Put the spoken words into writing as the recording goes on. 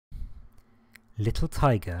Little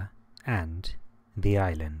Tiger and the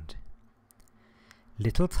Island.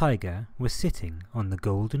 Little Tiger was sitting on the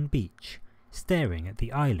golden beach, staring at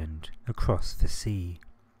the island across the sea.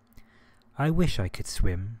 "I wish I could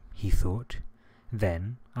swim," he thought.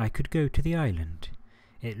 "Then I could go to the island.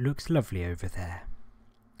 It looks lovely over there."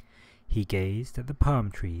 He gazed at the palm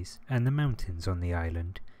trees and the mountains on the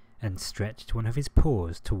island, and stretched one of his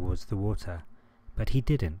paws towards the water, but he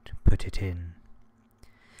didn't put it in.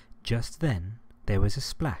 Just then there was a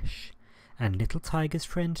splash, and Little Tiger's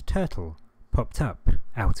friend Turtle popped up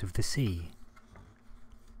out of the sea.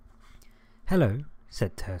 "Hello,"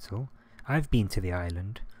 said Turtle. "I've been to the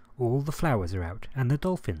island. All the flowers are out, and the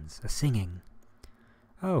dolphins are singing."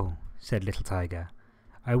 "Oh," said Little Tiger,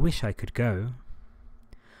 "I wish I could go."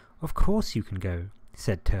 "Of course you can go,"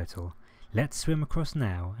 said Turtle. "Let's swim across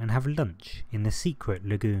now and have lunch in the secret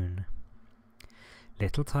lagoon."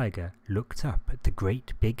 Little Tiger looked up at the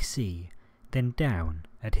great big sea, then down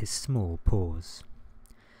at his small paws.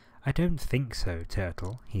 "I don't think so,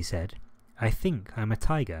 Turtle," he said. "I think I'm a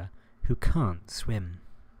tiger who can't swim."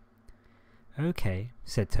 "Okay,"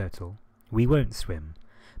 said Turtle. "We won't swim,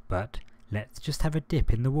 but let's just have a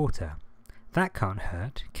dip in the water. That can't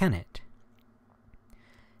hurt, can it?"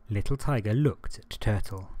 Little Tiger looked at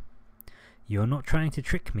Turtle. "You're not trying to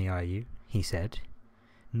trick me, are you?" he said.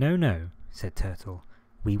 "No, no," said Turtle.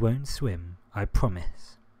 "We won't swim, I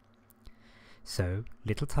promise." So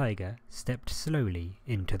Little Tiger stepped slowly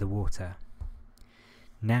into the water.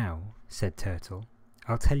 "Now," said Turtle,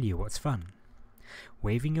 "I'll tell you what's fun.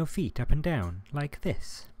 Waving your feet up and down like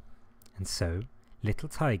this." And so Little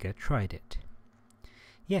Tiger tried it.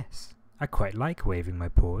 "Yes, I quite like waving my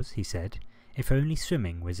paws," he said. "If only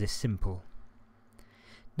swimming was as simple."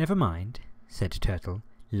 "Never mind," said Turtle.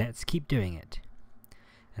 "Let's keep doing it."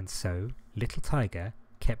 And so Little Tiger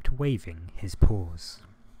kept waving his paws.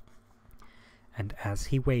 And as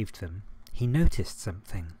he waved them, he noticed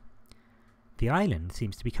something. "The island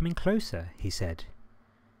seems to be coming closer," he said.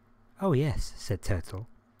 "Oh yes," said Turtle.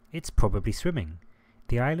 "It's probably swimming.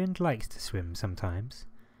 The island likes to swim sometimes.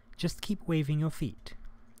 Just keep waving your feet."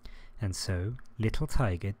 And so Little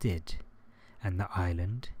Tiger did, and the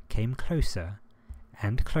island came closer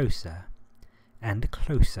and closer and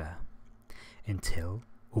closer, until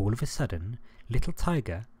all of a sudden Little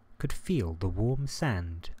Tiger could feel the warm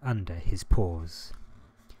sand under his paws.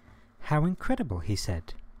 "How incredible," he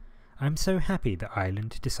said. "I'm so happy the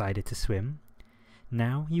island decided to swim.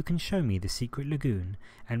 Now you can show me the secret lagoon,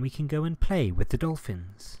 and we can go and play with the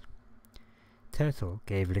dolphins." Turtle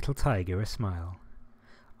gave Little Tiger a smile.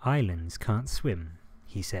 "Islands can't swim,"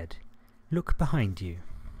 he said. "Look behind you."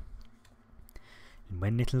 And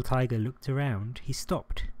when Little Tiger looked around, he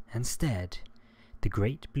stopped and stared. The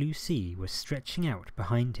great blue sea was stretching out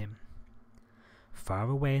behind him. Far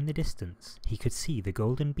away in the distance he could see the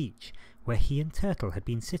golden beach where he and Turtle had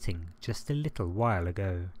been sitting just a little while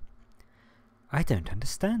ago. "I don't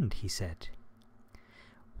understand," he said.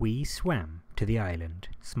 "We swam to the island,"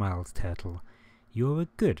 smiled Turtle. "You're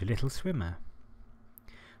a good little swimmer."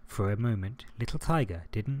 For a moment Little Tiger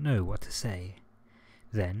didn't know what to say.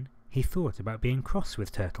 Then he thought about being cross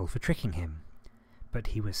with Turtle for tricking him. But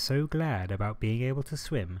he was so glad about being able to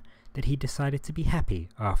swim that he decided to be happy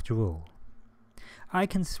after all. "I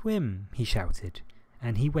can swim!" he shouted,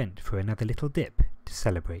 and he went for another little dip to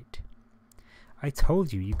celebrate. "I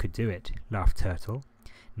told you could do it," laughed Turtle.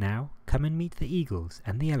 "Now come and meet the eagles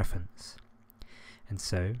and the elephants." And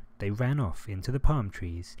so they ran off into the palm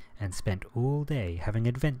trees and spent all day having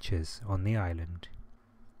adventures on the island.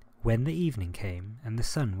 When the evening came and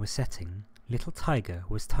the sun was setting, Little Tiger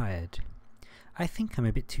was tired. "I think I'm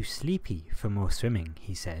a bit too sleepy for more swimming,"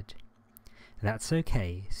 he said. "That's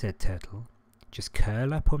okay," said Turtle. "Just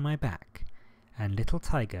curl up on my back." And Little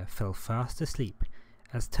Tiger fell fast asleep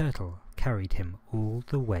as Turtle carried him all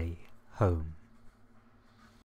the way home.